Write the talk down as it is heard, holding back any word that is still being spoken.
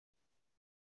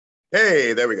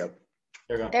Hey, there we go.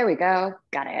 There we go.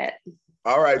 Got it.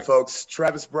 All right, folks.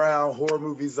 Travis Brown, Horror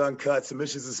Movies Uncut,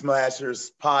 Submissions and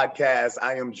Smashers podcast.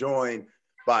 I am joined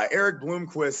by Eric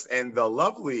Bloomquist and the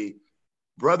lovely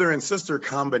brother and sister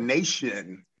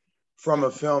combination from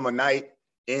a film, A Night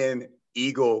in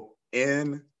Eagle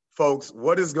Inn. Folks,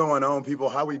 what is going on, people?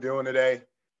 How we doing today?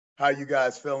 How you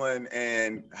guys feeling?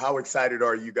 And how excited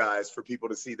are you guys for people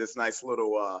to see this nice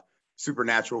little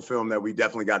supernatural film that we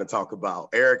definitely got to talk about?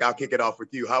 Eric, I'll kick it off with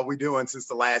you. How we doing since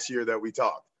the last year that we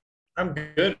talked? I'm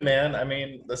good, man. I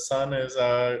mean, the sun is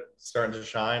starting to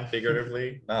shine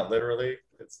figuratively, not literally.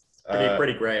 It's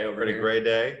pretty gray over pretty here. gray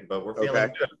day, but we're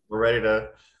feeling good. We're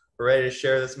ready to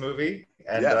share this movie.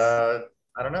 And Yes.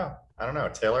 I don't know.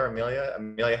 Taylor,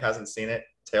 Amelia hasn't seen it.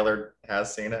 Taylor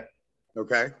has seen it.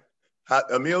 Okay.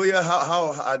 Amelia,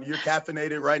 how you're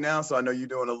caffeinated right now, so I know you're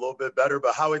doing a little bit better,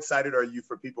 but how excited are you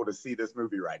for people to see this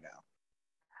movie right now?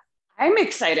 I'm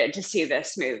excited to see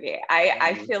this movie.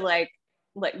 I feel like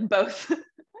both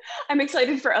I'm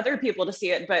excited for other people to see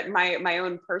it, but my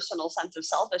own personal sense of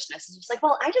selfishness is just like,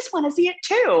 well, I just want to see it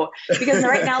too, because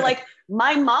right now, like,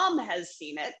 my mom has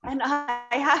seen it and I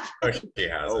have. Oh, she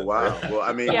has. Oh wow. Well,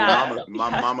 I mean, Yeah.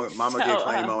 mama So, get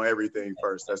claim on everything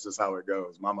first. That's just how it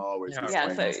goes. Mama always gets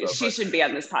Yeah, claim so on stuff, she should be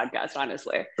on this podcast,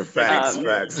 honestly.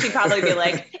 Facts. She'd probably be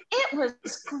like, it was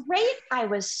great. I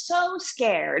was so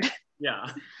scared.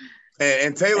 Yeah.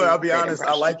 And Taylor, I'll be Great honest,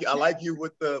 I like you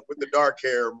with the dark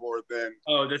hair more than.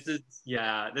 Oh, this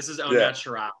is au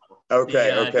natural.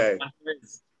 Okay, The okay.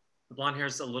 blonde hair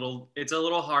is a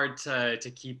little hard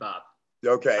to keep up.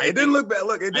 Okay. It didn't look bad.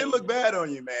 Look, it didn't look bad on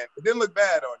you, man. It didn't look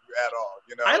bad on you at all.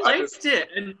 You know, I liked it.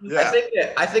 And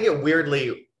Yeah. I think it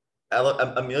weirdly.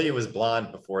 Amelia was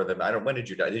blonde before them. When did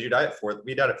you die? Did you die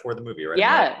we died before the movie, right?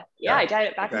 Yeah, I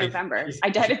died back in November. I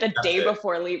died it the day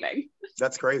before leaving.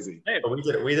 That's crazy. Hey, But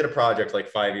we did a project like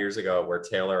 5 years ago where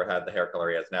Taylor had the hair color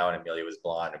he has now and Amelia was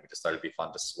blonde, and we just thought it'd be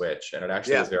fun to switch. And it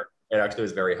actually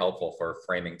was very helpful for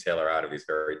framing Taylor out of these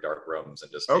very dark rooms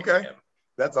and just making him.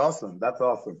 That's awesome.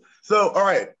 So, all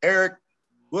right, Eric,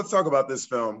 let's talk about this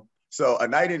film. So, A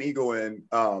Night in Eagle Inn,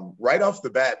 right off the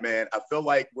bat, man, I feel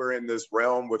like we're in this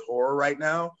realm with horror right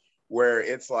now where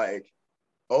it's like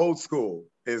old school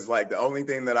is like the only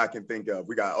thing that I can think of.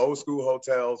 We got old school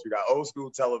hotels, we got old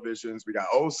school televisions, we got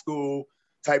old school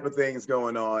type of things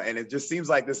going on. And it just seems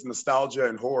like this nostalgia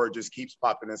and horror just keeps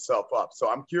popping itself up. So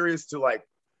I'm curious to, like,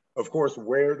 of course,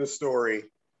 where the story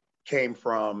came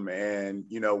from, and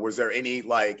was there any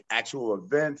like actual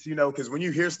events, because when you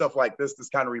hear stuff like this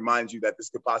kind of reminds you that this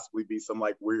could possibly be some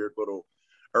like weird little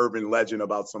urban legend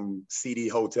about some seedy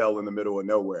hotel in the middle of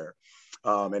nowhere,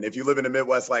 and if you live in the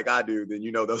Midwest like I do, then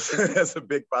that's a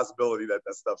big possibility that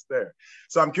stuff's there.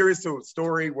 So I'm curious to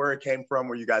story, where it came from,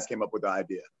 where you guys came up with the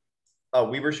idea.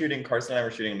 Carson and I were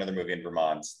shooting another movie in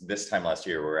Vermont this time last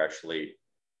year. We were actually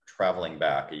traveling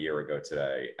back a year ago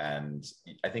today, and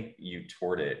I think you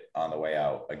toured it on the way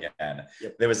out again.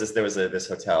 Yep. There was this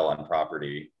hotel on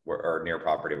property or near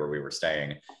property where we were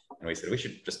staying, and we said we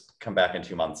should just come back in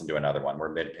 2 months and do another one.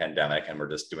 We're mid-pandemic and we're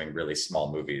just doing really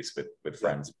small movies with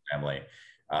friends and family,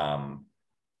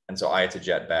 and so I had to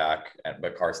jet back,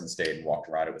 but Carson stayed and walked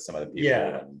around it with some of the people.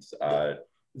 Yeah.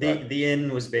 And the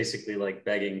inn was basically like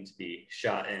begging to be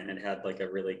shot in, and had like a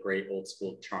really great old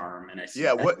school charm. And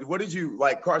What did you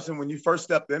like, Carson, when you first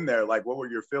stepped in there? Like, what were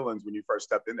your feelings when you first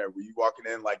stepped in there? Were you walking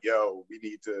in like, yo, we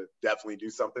need to definitely do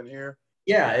something here?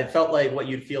 Yeah, it felt like what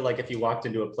you'd feel like if you walked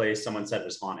into a place someone said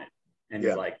was haunted, and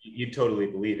you're like, you totally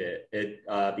believe it. It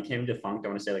became defunct, I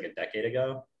want to say like a decade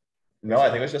ago. No, I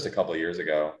think it was just a couple of years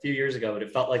ago. A few years ago, but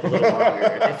it felt like a little longer.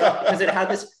 Because it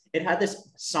had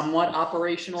this somewhat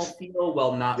operational feel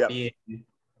while not being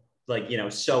like,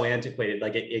 so antiquated.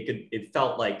 Like it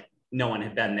felt like no one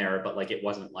had been there, but like it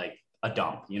wasn't like a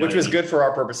dump. Which was good for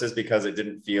our purposes because it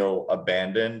didn't feel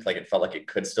abandoned. Like it felt like it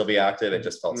could still be active. It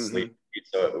just felt sleepy.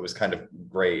 So it was kind of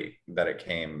great that it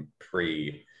came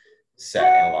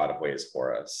pre-set in a lot of ways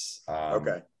for us.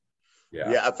 Okay.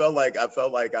 Yeah, I felt like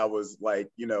I was like,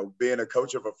 being a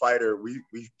coach of a fighter, we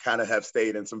kind of have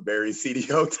stayed in some very seedy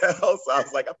hotels. So I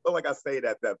was like, I feel like I stayed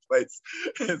at that place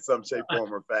in some shape,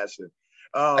 form, or fashion.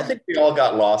 I think we all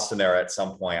got lost in there at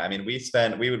some point. I mean, we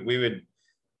would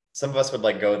some of us would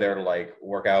like go there to like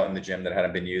work out in the gym that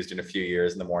hadn't been used in a few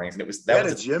years in the mornings, and it was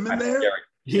a gym in there.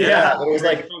 Yeah, but it was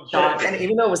like, and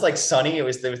even though it was like sunny,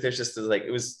 there's just like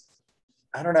it was.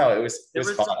 I don't know. It was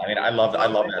fun. I mean, I love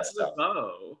that stuff.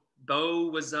 Bo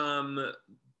was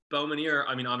Bo Manier.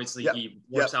 I mean, obviously he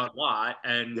works out a lot,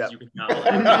 and you can tell.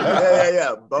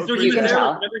 Yeah. So you can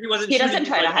tell. He wasn't. He doesn't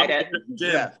try to hide it.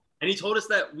 Yeah. And he told us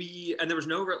that there was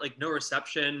no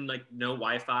reception, like no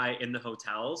Wi-Fi in the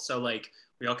hotel. So like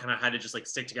we all kind of had to just like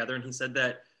stick together. And he said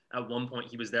that at one point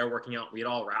he was there working out. We had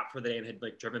all wrapped for the day and had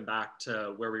like driven back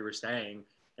to where we were staying.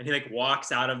 And he like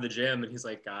walks out of the gym and he's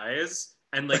like, guys,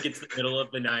 and like it's the middle of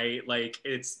the night, like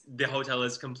the hotel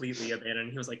is completely abandoned.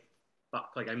 And he was like,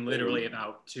 fuck, like I'm literally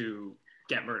about to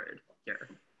get murdered here.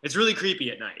 It's really creepy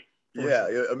at night. Yeah,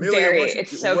 Amelia,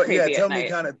 it's so creepy.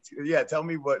 Tell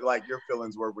me what like your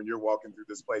feelings were when you're walking through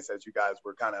this place as you guys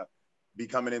were kind of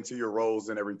becoming into your roles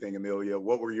and everything. Amelia,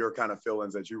 what were your kind of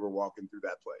feelings as you were walking through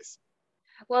that place?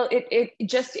 Well,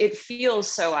 it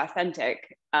feels so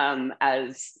authentic,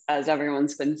 as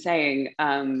everyone's been saying,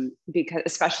 because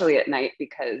especially at night,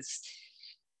 because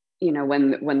you know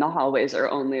when the hallways are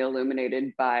only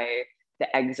illuminated by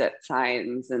the exit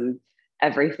signs and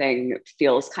everything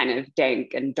feels kind of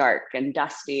dank and dark and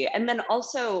dusty. And then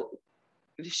also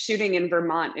shooting in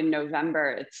Vermont in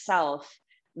November itself,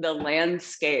 the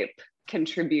landscape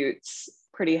contributes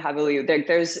pretty heavily.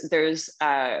 There's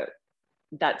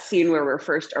that scene where we're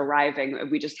first arriving.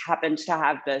 We just happened to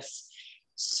have this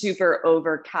super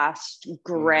overcast,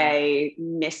 gray,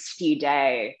 misty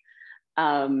day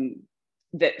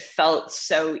that felt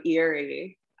so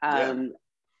eerie.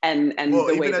 And well,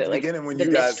 the way that like when the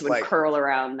mist would curl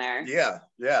around there. Yeah.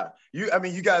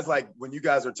 You guys like when you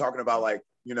guys are talking about like,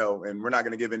 you know, and we're not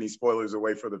going to give any spoilers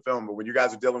away for the film, but when you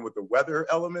guys are dealing with the weather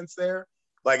elements there,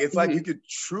 like it's like you could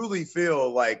truly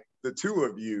feel like the two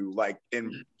of you like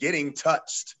in getting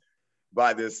touched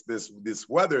by this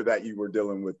weather that you were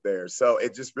dealing with there. So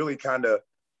it just really kind of,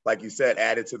 like you said,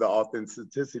 added to the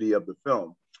authenticity of the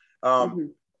film. Okay,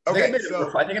 I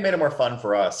think it made it more fun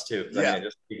for us too. I mean, it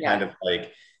just kind of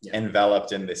like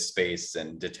enveloped in this space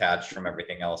and detached from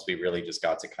everything else. We really just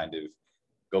got to kind of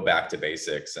go back to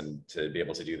basics, and to be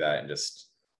able to do that and just,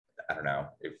 I don't know,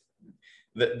 if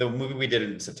the movie we did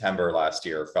in September last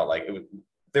year felt like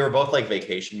they were both like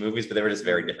vacation movies, but they were just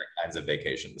very different kinds of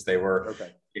vacations. They were,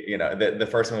 you know, the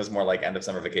first one was more like end of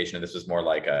summer vacation, and this was more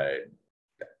like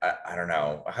I don't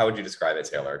know. How would you describe it,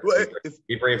 Taylor? Well,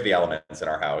 we braved the elements in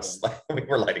our house. Like we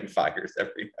were lighting fires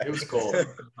every night. It was cool.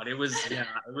 But it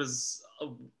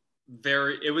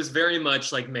was very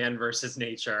much like man versus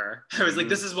nature. I was like,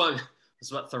 this is what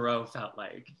Thoreau felt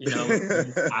like, you know,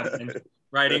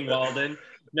 writing Walden.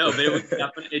 No,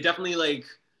 but it definitely like,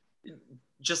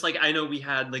 just like I know we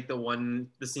had like the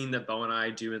scene that Bo and I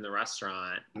do in the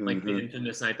restaurant, like the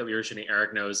infamous night that we were shooting,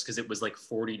 Eric knows, because it was like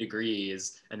 40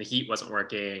 degrees and the heat wasn't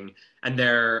working. And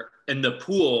they're in the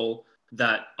pool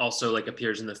that also like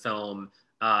appears in the film,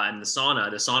 and the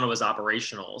sauna was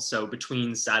operational. So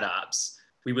between setups,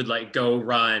 we would like go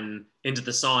run into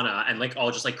the sauna and like all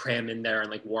just like cram in there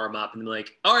and like warm up and be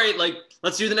like, all right, like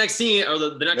let's do the next scene or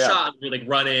the next shot. We like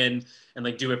run in and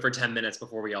like do it for 10 minutes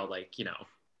before we all like, you know.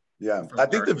 Yeah, I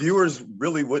think the viewers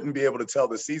really wouldn't be able to tell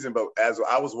the season, but as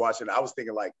I was watching, I was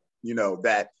thinking like, you know,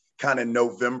 that kind of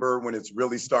November when it's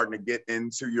really starting to get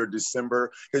into your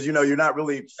December, because, you know, you're not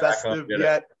really festive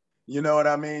yet. You know what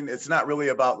I mean? It's not really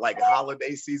about like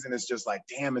holiday season. It's just like,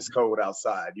 damn, it's cold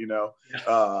outside, you know?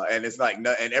 And it's like,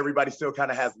 and everybody still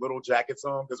kind of has little jackets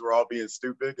on because we're all being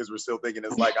stupid because we're still thinking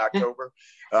it's like October.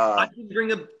 I didn't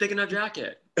bring a thick enough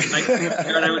jacket. And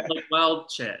I was like, well,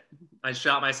 shit. I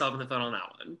shot myself in the foot on that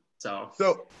one. So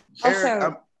Eric,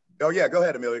 also, oh yeah, go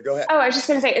ahead, Amelia, go ahead. Oh, I was just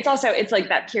gonna say, it's like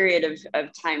that period of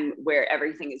time where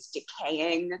everything is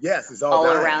decaying. Yes, it's all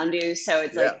around you. So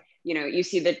it's like, you know, you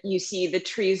see the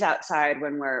trees outside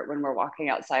when we're walking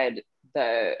outside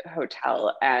the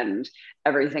hotel, and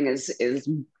everything is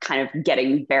kind of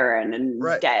getting barren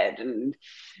and dead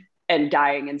and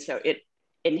dying. And so it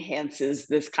enhances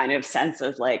this kind of sense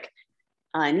of like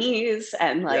unease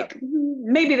and like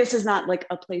maybe this is not like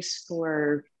a place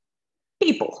for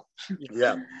people.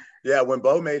 Yeah, when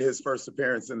Bo made his first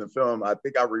appearance in the film, I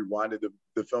think I rewinded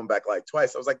the film back like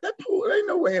twice. I was like, that pool, there ain't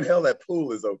no way in hell that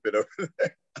pool is open over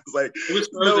there. I was like,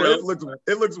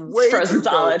 it looks way frozen too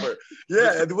solid. cold.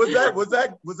 Yeah, was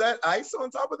that ice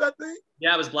on top of that thing?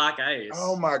 Yeah, it was black ice.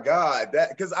 Oh my God, that,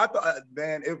 because I thought,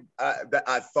 man,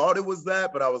 I thought it was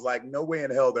that, but I was like, no way in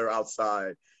hell they're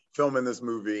outside filming this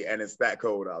movie and it's that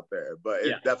cold out there. But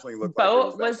it definitely looked like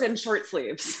Bo was in short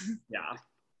sleeves. Yeah.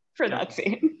 For that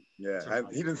scene. Yeah,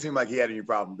 he didn't seem like he had any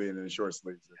problem being in short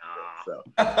sleeves. So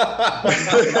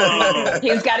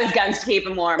he's got his guns to keep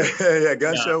him warm. Yeah,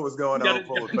 gun show was going on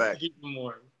full effect. Keep him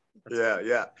warm.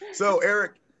 Yeah. So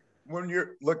Eric,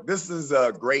 this is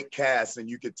a great cast, and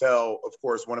you could tell, of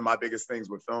course, one of my biggest things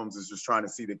with films is just trying to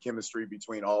see the chemistry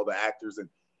between all the actors and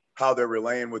how they're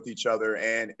relaying with each other.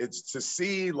 And it's to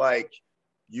see like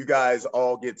you guys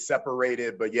all get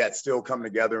separated, but yet still come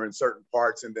together in certain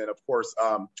parts. And then of course,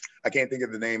 I can't think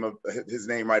of the name of his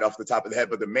name right off the top of the head,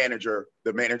 but the manager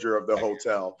of the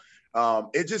hotel.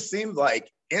 It just seemed like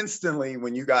instantly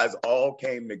when you guys all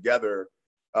came together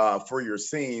for your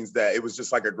scenes, that it was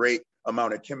just like a great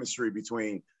amount of chemistry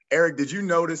between. Eric, did you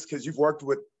notice, because you've worked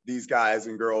with these guys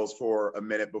and girls for a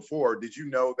minute before, did you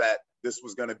know that this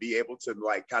was going to be able to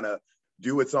like kind of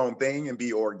do its own thing and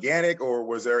be organic, or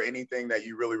was there anything that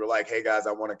you really were like, hey guys,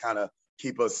 I want to kind of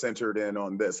keep us centered in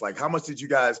on this? Like, how much did you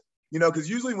guys, you know, because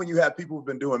usually when you have people who've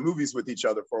been doing movies with each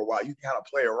other for a while, you kind of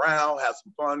play around, have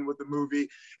some fun with the movie,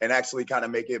 and actually kind of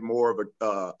make it more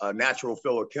of a natural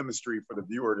feel of chemistry for the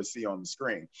viewer to see on the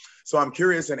screen. So I'm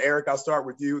curious, and Eric, I'll start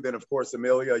with you. Then of course,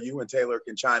 Amelia, you and Taylor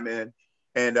can chime in.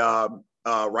 And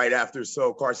right after,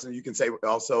 so Carson, you can say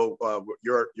also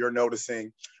you're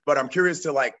noticing, but I'm curious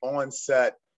to like on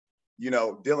set, you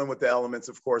know, dealing with the elements,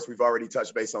 of course, we've already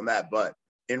touched base on that, but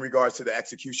in regards to the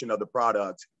execution of the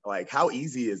product, like how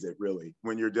easy is it really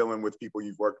when you're dealing with people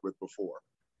you've worked with before?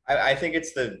 I think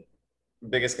it's the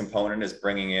biggest component is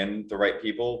bringing in the right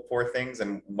people for things.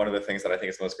 And one of the things that I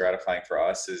think is most gratifying for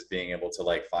us is being able to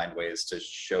like find ways to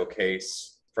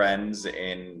showcase friends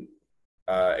in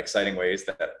exciting ways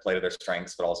that play to their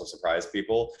strengths, but also surprise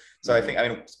people. So I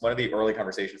mean, one of the early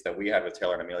conversations that we had with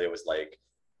Taylor and Amelia was like,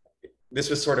 this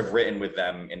was sort of written with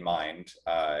them in mind,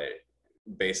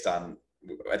 based on,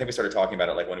 I think we started talking about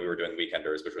it like when we were doing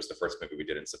Weekenders, which was the first movie we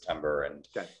did in September. And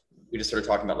we just started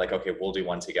talking about like, okay, we'll do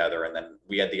one together. And then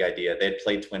we had the idea, they had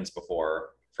played twins before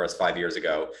for us 5 years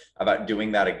ago, about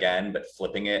doing that again, but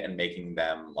flipping it and making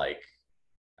them like,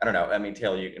 I don't know. I mean,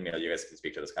 Taylor, you guys can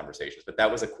speak to those conversations, but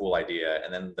that was a cool idea.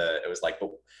 And then it was like,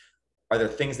 but are there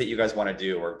things that you guys want to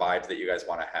do or vibes that you guys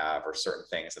want to have or certain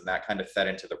things? And that kind of fed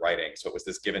into the writing. So it was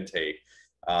this give and take.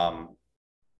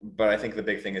 But I think the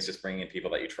big thing is just bringing in people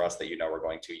that you trust, that you know are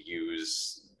going to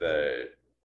use the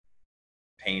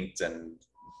paint and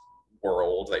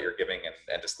world that you're giving,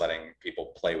 and just letting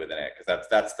people play within it. Because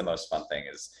that's the most fun thing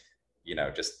is, you know,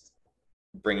 just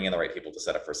bringing in the right people to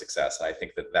set up for success. And I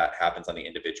think that happens on the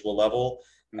individual level.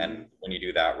 And when you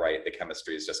do that right, the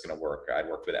chemistry is just going to work. I'd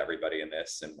worked with everybody in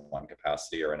this in one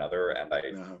capacity or another, and I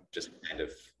just kind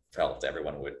of felt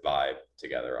everyone would vibe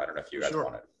together. I don't know if you guys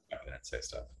want to jump in and say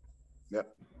stuff. Yep.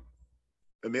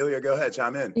 Amelia, go ahead,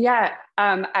 chime in. Yeah,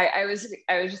 I was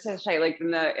just gonna say, like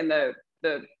in the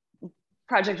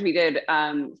project we did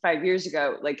 5 years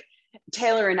ago, like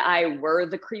Taylor and I were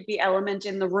the creepy element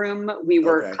in the room. We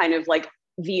were kind of like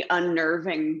the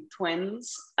unnerving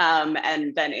twins,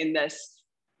 and then in this,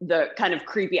 the kind of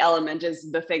creepy element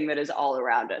is the thing that is all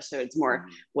around us. So it's more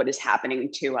what is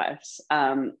happening to us,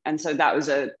 and so that was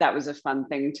a fun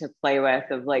thing to play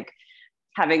with, of like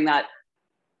having that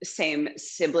same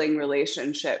sibling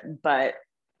relationship, but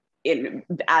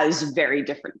as very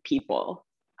different people.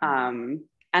 And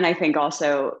I think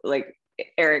also like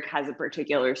Eric has a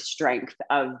particular strength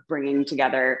of bringing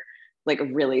together like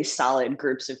really solid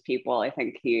groups of people. I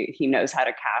think he knows how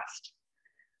to cast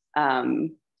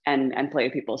and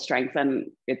play people's strengths, and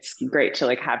it's great to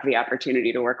like have the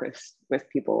opportunity to work with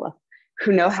people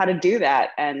who know how to do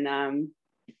that and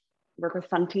work with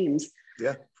fun teams.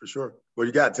 Yeah, for sure. What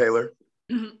you got, Taylor?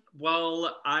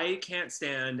 Well, I can't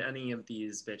stand any of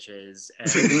these bitches.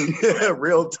 And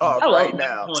real talk right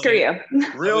now. Screw you.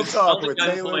 Real talk with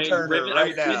Taylor Turner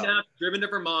right now. Kidnapped, driven to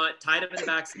Vermont, tied up in the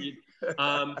backseat.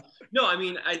 No, I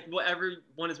mean, what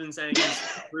everyone has been saying is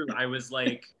true. I was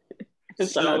like,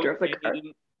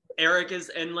 Eric is,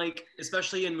 and like,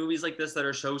 especially in movies like this that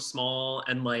are so small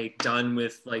and like done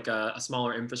with like a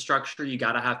smaller infrastructure, you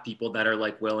got to have people that are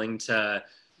like willing to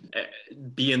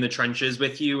be in the trenches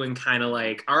with you and kind of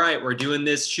like, all right, we're doing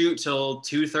this shoot till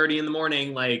 2:30 in the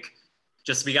morning, like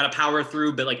just we got to power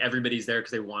through, but like everybody's there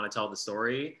because they want to tell the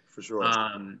story. For sure.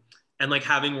 And like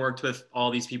having worked with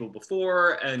all these people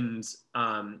before, and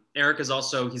Eric is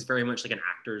also, he's very much like an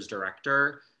actor's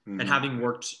director, and having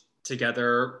worked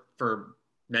together for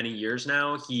many years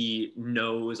now, he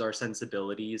knows our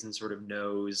sensibilities and sort of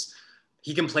knows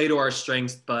he can play to our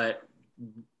strengths, but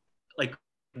like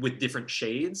with different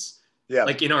shades. Yeah.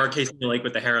 Like in our case, like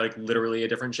with the hair, like literally a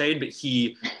different shade, but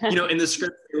he, you know, in the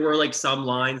script, there were like some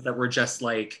lines that were just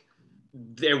like,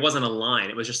 there wasn't a line.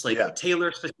 It was just like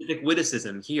Taylor specific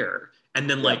witticism here. And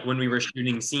then like when we were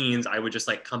shooting scenes, I would just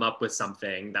like come up with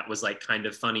something that was like kind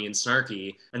of funny and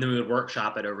snarky. And then we would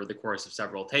workshop it over the course of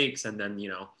several takes. And then, you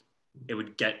know, it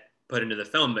would get put into the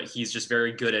film, but he's just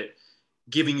very good at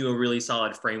giving you a really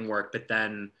solid framework. But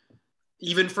then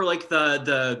even for like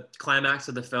the climax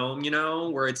of the film, you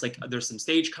know, where it's like there's some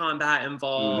stage combat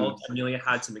involved. Amelia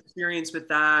had some experience with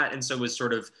that, and so was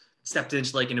sort of stepped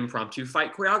into like an impromptu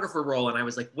fight choreographer role. And I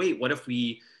was like, wait, what if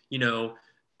we, you know,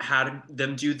 had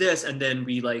them do this and then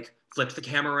we like flipped the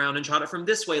camera around and shot it from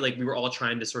this way. Like we were all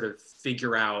trying to sort of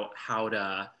figure out how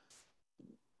to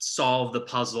solve the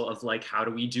puzzle of like, how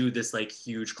do we do this like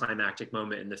huge climactic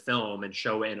moment in the film and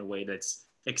show it in a way that's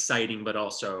exciting, but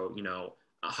also, you know,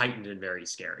 heightened and very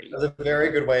scary. That was a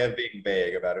very good way of being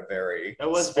vague about a very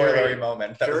spoilery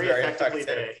moment. That was very effective.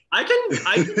 Vague. I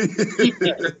can keep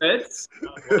secrets.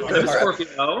 I'm Scorpio.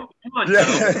 Come on,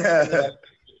 yeah.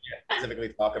 Specifically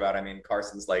talk about. I mean,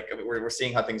 Carson's like, we're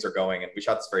seeing how things are going, and we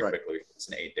shot this very quickly. It's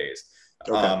in 8 days.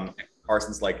 Okay.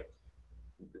 Carson's like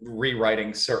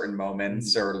rewriting certain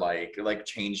moments or like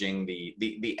changing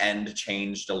the end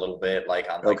changed a little bit,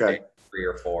 like on like day 3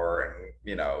 or 4, and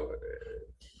you know.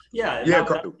 Yeah,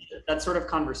 that's sort of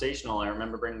conversational. I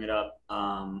remember bringing it up.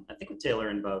 I think with Taylor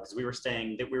and Bo, because we were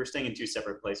staying in 2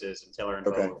 separate places, and Taylor and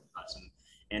Bo were with us,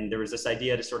 and there was this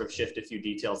idea to sort of shift a few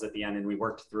details at the end, and we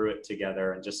worked through it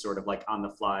together and just sort of like on the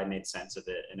fly made sense of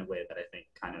it in a way that I think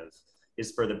kind of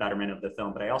is for the betterment of the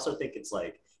film. But I also think it's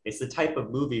the type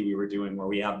of movie we were doing where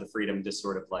we have the freedom to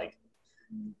sort of like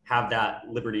have that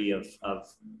liberty of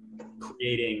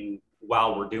creating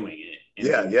while we're doing it.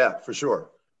 Yeah, for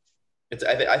sure.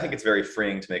 I think it's very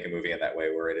freeing to make a movie in that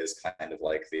way, where it is kind of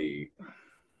like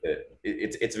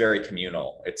it's very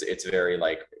communal. It's very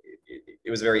like it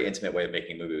was a very intimate way of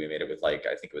making a movie. We made it with like,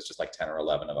 I think it was just like 10 or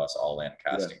 11 of us all in,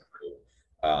 casting crew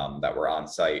that were on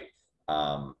site.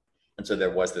 And so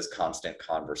there was this constant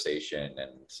conversation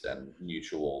and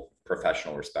mutual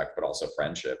professional respect, but also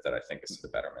friendship that I think is to the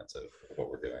betterment of what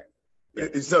we're doing.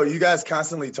 Yeah. So you guys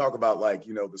constantly talk about like,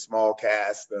 you know, the small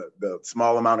cast, the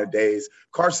small amount of days.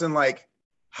 Carson, like,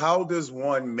 how does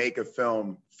one make a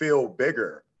film feel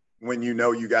bigger when you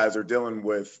know you guys are dealing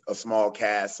with a small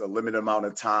cast, a limited amount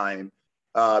of time?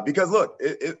 Because look,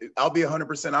 I'll be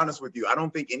 100% honest with you. I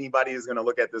don't think anybody is going to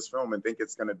look at this film and think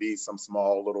it's going to be some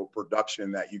small little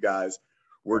production that you guys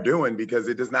were doing, because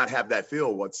it does not have that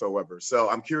feel whatsoever. So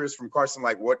I'm curious from Carson,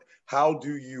 like how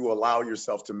do you allow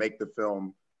yourself to make the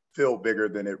film feel bigger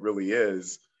than it really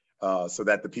is, so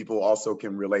that the people also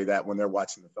can relay that when they're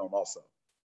watching the film also?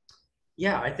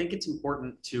 Yeah, I think it's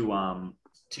important to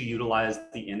utilize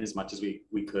the inn as much as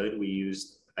we could. We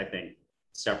used, I think,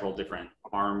 several different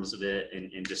arms of it,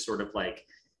 and just sort of like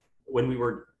when we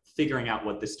were figuring out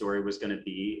what the story was going to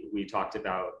be, we talked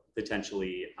about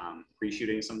potentially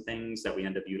pre-shooting some things that we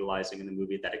end up utilizing in the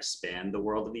movie that expand the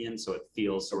world of the inn, so it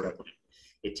feels sort of like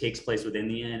it takes place within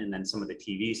the inn, and then some of the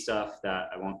TV stuff that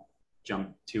I won't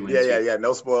jump too into. Yeah.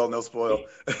 No spoil.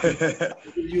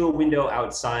 It gives you a window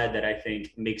outside that I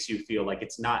think makes you feel like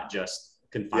it's not just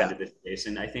confined to this space.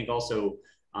 And I think also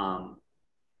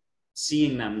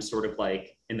seeing them sort of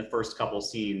like in the first couple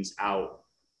scenes out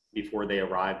before they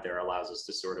arrive there allows us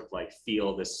to sort of like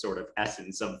feel this sort of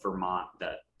essence of Vermont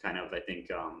that kind of, I think,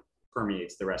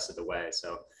 permeates the rest of the way.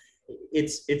 So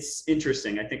it's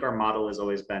interesting. I think our model has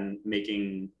always been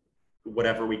making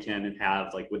whatever we can and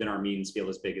have like within our means feel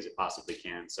as big as it possibly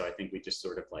can. So I think we just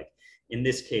sort of like, in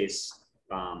this case,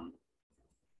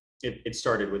 it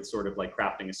started with sort of like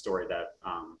crafting a story that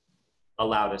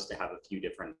allowed us to have a few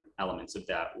different elements of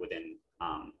that within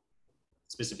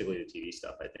specifically the TV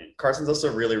stuff, I think. Carson's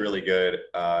also really, really good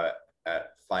at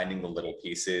finding the little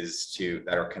pieces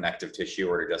that are connective tissue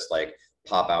or to just like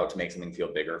pop out to make something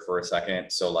feel bigger for a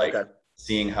second. So like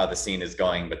seeing how the scene is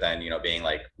going, but then, you know, being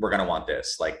like, we're going to want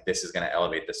this, like, this is going to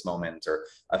elevate this moment. Or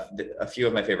a few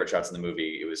of my favorite shots in the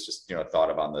movie, it was just, you know,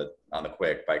 thought of on the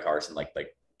quick by Carson, like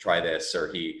try this,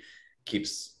 or he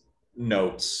keeps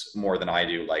notes more than I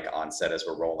do, like on set as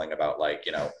we're rolling about like,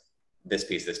 you know, this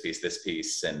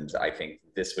piece, and I think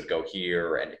this would go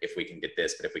here, and if we can get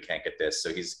this, but if we can't get this.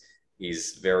 So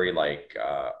he's very like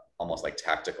almost like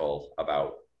tactical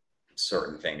about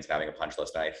certain things, having a punch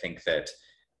list. And I think that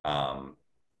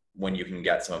when you can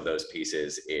get some of those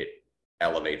pieces, it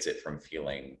elevates it from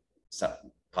feeling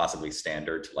possibly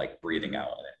standard to like breathing out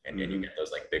in it, and you get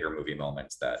those like bigger movie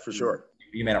moments that for sure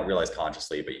you may not realize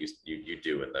consciously, but you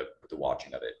do in the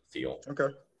watching of it feel. Okay.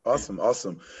 Awesome.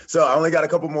 So I only got a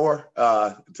couple more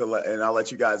and I'll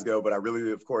let you guys go, but I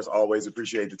really, of course, always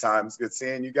appreciate the time. It's good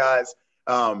seeing you guys.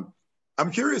 I'm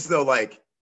curious though, like,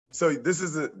 so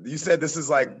you said this is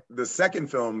like the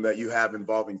second film that you have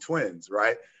involving twins,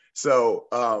 right? So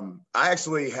I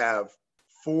actually have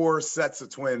 4 sets of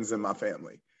twins in my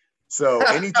family. So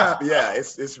anytime,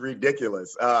 it's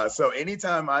ridiculous. So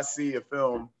anytime I see a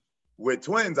film with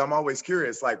twins, I'm always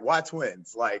curious, like, why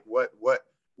twins? Like,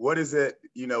 what is it,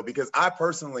 you know, because I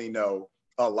personally know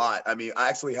a lot. I mean, I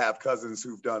actually have cousins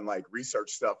who've done like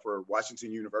research stuff for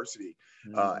Washington University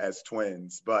as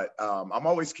twins. But I'm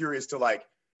always curious to like,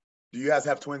 do you guys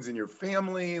have twins in your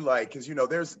family? Like, because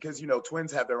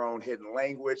twins have their own hidden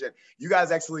language, and you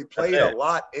guys actually played a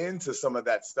lot into some of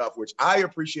that stuff, which I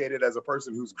appreciated as a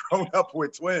person who's grown up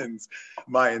with twins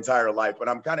my entire life. But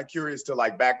I'm kind of curious to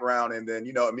like background, and then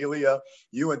Amelia,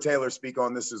 you and Taylor speak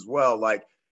on this as well. Like,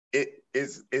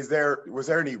 was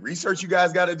there any research you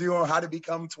guys got to do on how to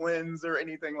become twins or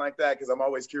anything like that? Because I'm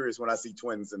always curious when I see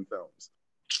twins in films.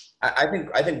 I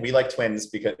think we like twins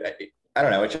because I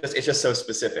don't know. It's just so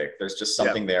specific. There's just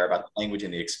something there about the language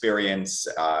and the experience.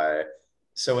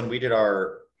 So when we did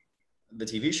the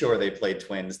TV show where they played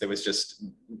twins,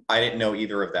 I didn't know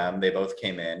either of them. They both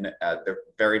came in at they're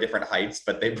very different heights,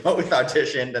 but they both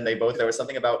auditioned, and there was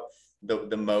something about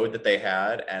the mode that they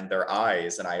had and their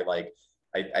eyes. And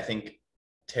I think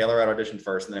Taylor had auditioned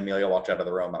first, and then Amelia walked out of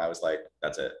the room, and I was like,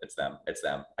 that's it. It's them.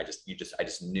 I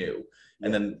just knew. Yeah.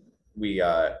 And then we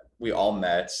all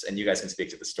met, and you guys can speak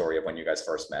to the story of when you guys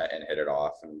first met and hit it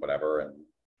off and whatever, and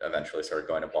eventually started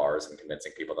going to bars and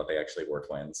convincing people that they actually were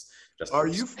twins. Are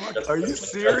you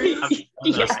serious?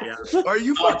 Yes. Are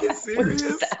you fucking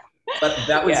serious? But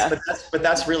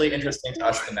that's really interesting to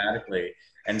us thematically.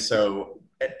 And so,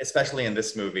 especially in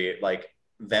this movie, like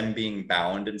them being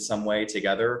bound in some way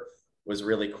together was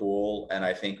really cool, and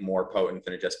I think more potent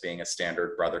than it just being a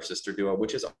standard brother-sister duo,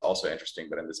 which is also interesting.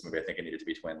 But in this movie, I think it needed to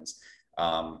be twins.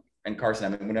 And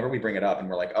Carson, I mean, whenever we bring it up and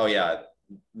we're like, oh yeah,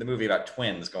 the movie about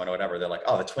twins going to whatever, they're like,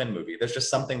 oh, the twin movie. There's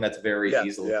just something that's very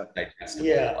easily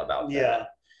digestible about that. Yeah,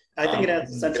 I think it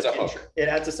adds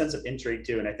a sense of intrigue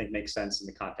too, and I think makes sense in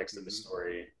the context of the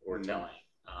story we're telling.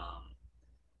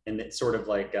 And it's sort of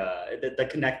like the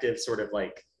connective sort of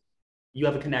like, you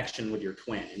have a connection with your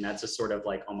twin, and that's a sort of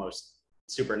like almost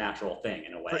supernatural thing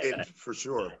in a way. For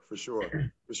sure.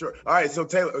 All right, so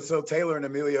Taylor and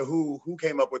Amelia, who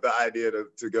came up with the idea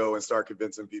to go and start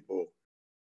convincing people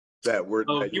that we're?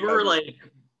 Oh, you were like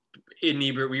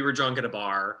inebriated. We were drunk at a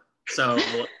bar, so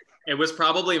it was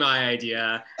probably my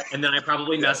idea, and then I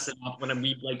probably messed it up when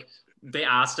they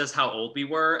asked us how old we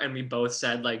were, and we both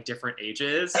said like different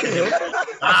ages. And they were like,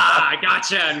 I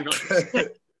gotcha. And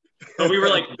but we were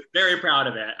like very proud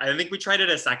of it. I think we tried it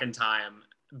a second time,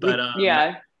 but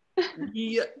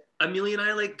Amelia and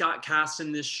I like got cast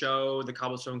in this show, The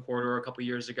Cobblestone Corridor, a couple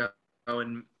years ago,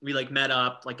 and we like met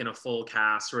up like in a full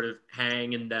cast sort of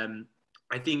hang, and then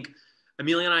I think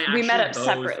Amelia and I actually met up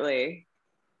separately.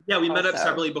 Yeah, we met up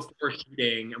separately before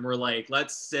shooting, and we're like,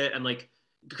 let's sit and like,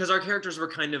 because our characters were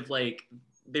kind of like,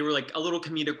 they were like a little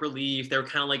comedic relief. They were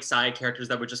kind of like side characters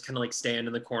that would just kind of like stand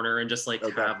in the corner and just like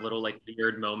have little like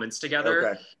weird moments together.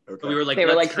 Okay. So we were like, they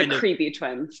were like the creepy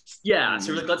twins. Yeah.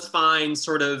 So we're like, let's find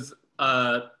sort of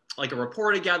like a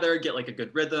rapport together, get like a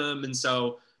good rhythm. And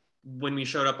so when we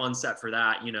showed up on set for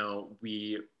that,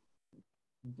 we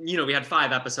had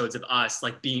 5 episodes of us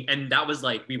like being, and that was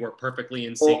like, we were perfectly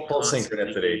in sync. Full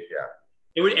synchronicity. Yeah.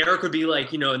 Eric would be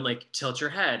like, and like tilt your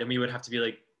head, and we would have to be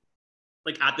like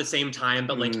at the same time,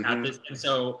 but like at this. And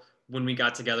so when we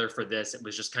got together for this, it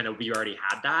was just kind of, we already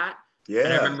had that. Yeah.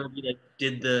 And I remember we like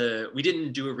we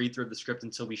didn't do a read through of the script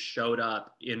until we showed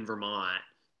up in Vermont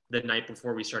the night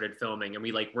before we started filming. And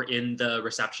we like were in the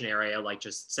reception area, like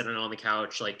just sitting on the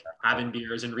couch, like having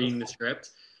beers and reading the script.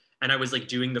 And I was like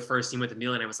doing the first scene with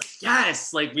Amelia, and I was like,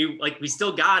 yes, we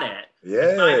still got it. Yeah.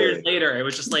 Like 5 years later, it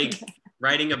was just like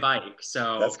riding a bike.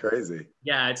 So that's crazy.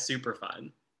 Yeah, it's super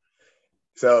fun.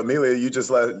 So Amelia, you just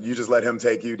let him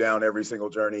take you down every single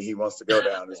journey he wants to go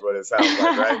down, is what it sounds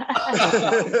like, right?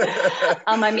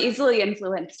 I'm easily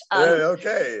influenced.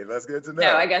 Okay, that's good to know.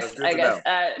 No, I guess.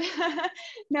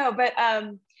 No, but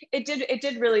it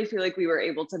did really feel like we were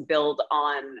able to build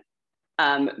on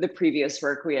the previous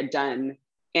work we had done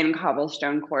in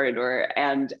Cobblestone Corridor,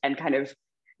 and kind of,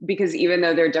 because even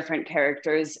though they're different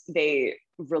characters, they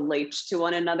relate to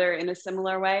one another in a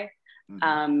similar way.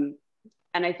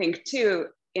 And I think too,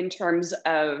 in terms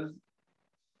of,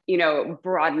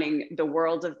 broadening the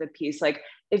world of the piece, like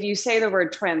if you say the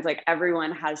word twins, like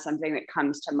everyone has something that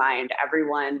comes to mind.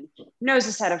 Everyone knows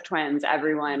a set of twins.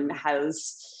 Everyone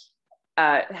has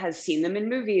seen them in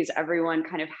movies. Everyone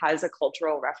kind of has a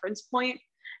cultural reference point.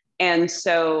 And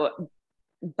so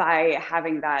by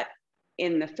having that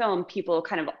in the film, people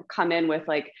kind of come in with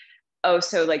like, oh,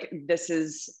 so like, this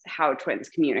is how twins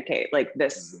communicate, like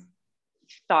this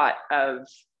thought of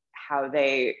how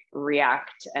they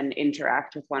react and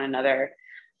interact with one another.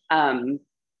 And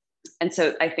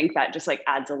so I think that just like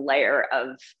adds a layer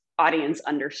of audience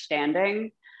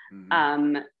understanding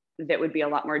that would be a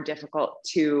lot more difficult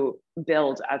to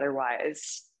build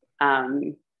otherwise.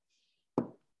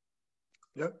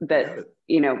 that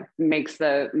makes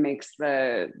the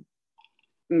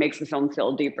film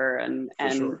feel deeper and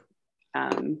sure.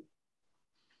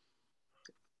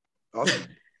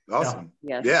 Awesome.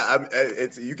 Yes. Yeah,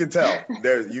 it's you can tell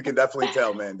there. You can definitely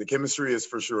tell, man. The chemistry is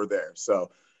for sure there.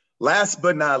 So, last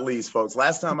but not least, folks.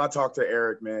 Last time I talked to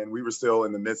Eric, man, we were still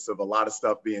in the midst of a lot of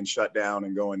stuff being shut down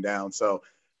and going down. So,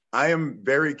 I am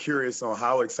very curious on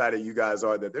how excited you guys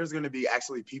are that there's going to be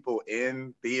actually people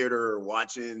in theater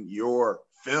watching your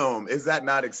film. Is that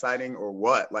not exciting or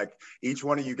what? Like, each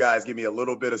one of you guys, give me a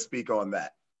little bit of speak on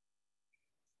that.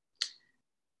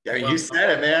 Yeah, you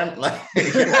said it, man. Like,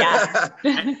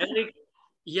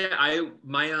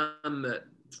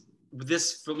 when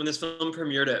this film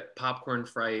premiered at Popcorn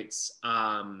Frights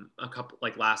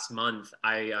last month,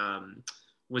 I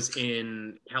was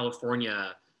in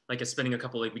California, spending a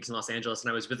couple of weeks in Los Angeles,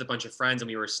 and I was with a bunch of friends, and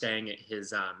we were staying at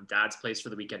his dad's place for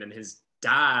the weekend, and his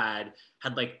dad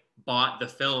had bought the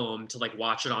film to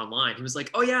watch it online. He was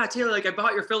like, "Oh yeah, Taylor, I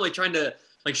bought your film, trying to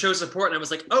show support." And I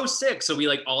was like, "Oh, sick." So we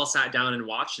all sat down and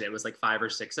watched it. It was 5 or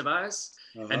 6 of us.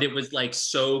 And it was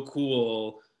so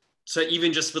cool. So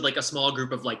even just with a small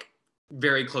group of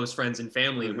very close friends and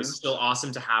family, it was still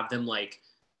awesome to have them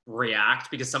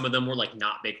react, because some of them were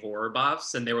not big horror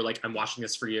buffs, and they were like, "I'm watching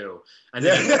this for you." And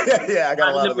then I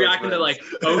got a lot of reacting to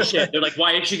 "Oh shit," they're like,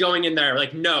 "Why is she going in there?"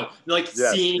 No,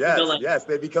 seeing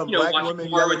they become black women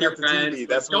yelling with your at the friends. TV.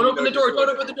 That's don't open the door. Don't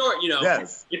open the door.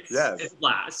 It's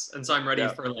blast. And so I'm ready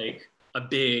for a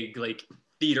big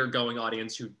theater going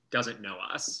audience who doesn't know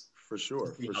us. For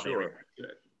sure.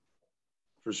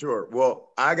 For sure.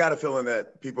 Well, I got a feeling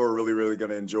that people are really, really going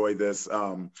to enjoy this.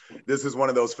 This is one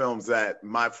of those films that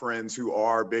my friends who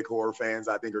are big horror fans,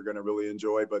 I think, are going to really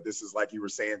enjoy. But this is, like you were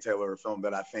saying, Taylor, a film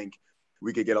that I think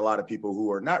we could get a lot of people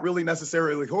who are not really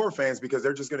necessarily horror fans, because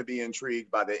they're just going to be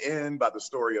intrigued by the end, by the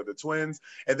story of the twins.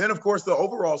 And then, of course, the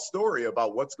overall story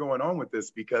about what's going on with this,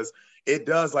 because it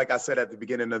does, like I said at the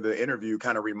beginning of the interview,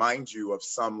 kind of remind you of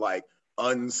some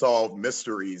unsolved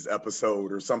mysteries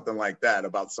episode or something like that,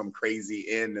 about some crazy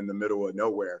inn in the middle of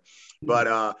nowhere. But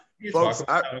folks,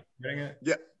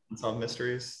 Unsolved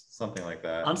Mysteries, something like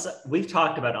that. We've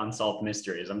talked about Unsolved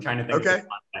Mysteries. I'm trying to think of the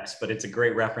context, but it's a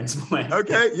great reference point.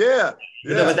 Okay, yeah.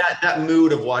 But that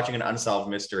mood of watching an Unsolved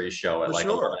Mysteries show at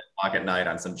 11 o'clock at night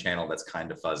on some channel that's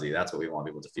kind of fuzzy, that's what we want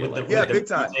people to feel like. Big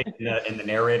time. And the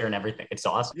narrator and everything. It's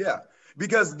awesome. Yeah.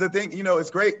 Because the thing, it's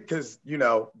great because,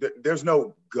 there's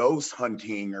no ghost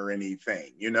hunting or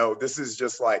anything, this is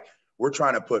just we're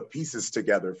trying to put pieces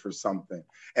together for something.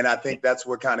 And I think that's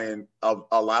what kind of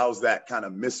allows that kind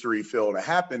of mystery feel to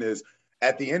happen, is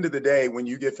at the end of the day, when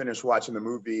you get finished watching the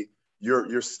movie,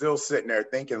 you're still sitting there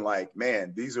thinking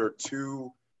man, these are two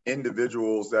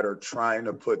individuals that are trying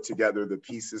to put together the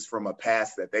pieces from a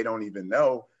past that they don't even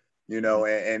know.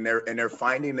 And they're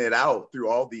finding it out through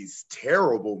all these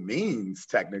terrible means,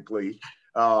 technically,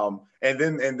 and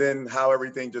then how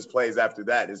everything just plays after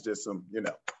that is just some,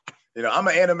 I'm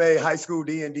an anime high school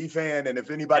D&D fan, and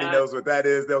if anybody knows what that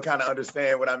is, they'll kind of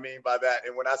understand what I mean by that.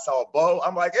 And when I saw Bo,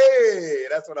 I'm like, hey,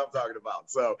 that's what I'm talking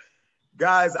about. So,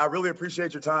 guys, I really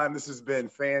appreciate your time. This has been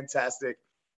fantastic.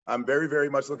 I'm very, very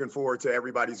much looking forward to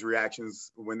everybody's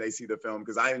reactions when they see the film,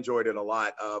 because I enjoyed it a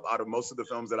lot. Out of most of the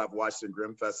films that I've watched in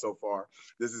GRIMMFEST so far,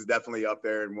 this is definitely up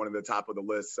there and one of the top of the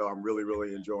list. So I'm really,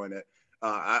 really enjoying it.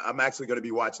 I'm actually going to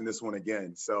be watching this one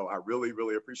again. So I really,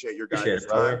 really appreciate your guys'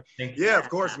 time. Yeah, of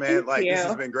course, man. This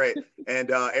has been great.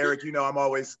 And Eric, I'm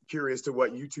always curious to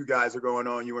what you two guys are going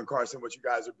on, you and Carson, what you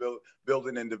guys are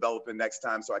building and developing next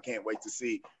time. So I can't wait to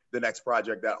see the next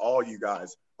project that all you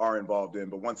guys are involved in.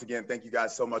 But once again, thank you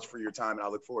guys so much for your time. And I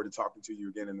look forward to talking to you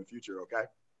again in the future. Okay.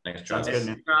 Thanks, John. Thanks,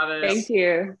 Thank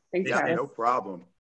you. Thanks, no problem.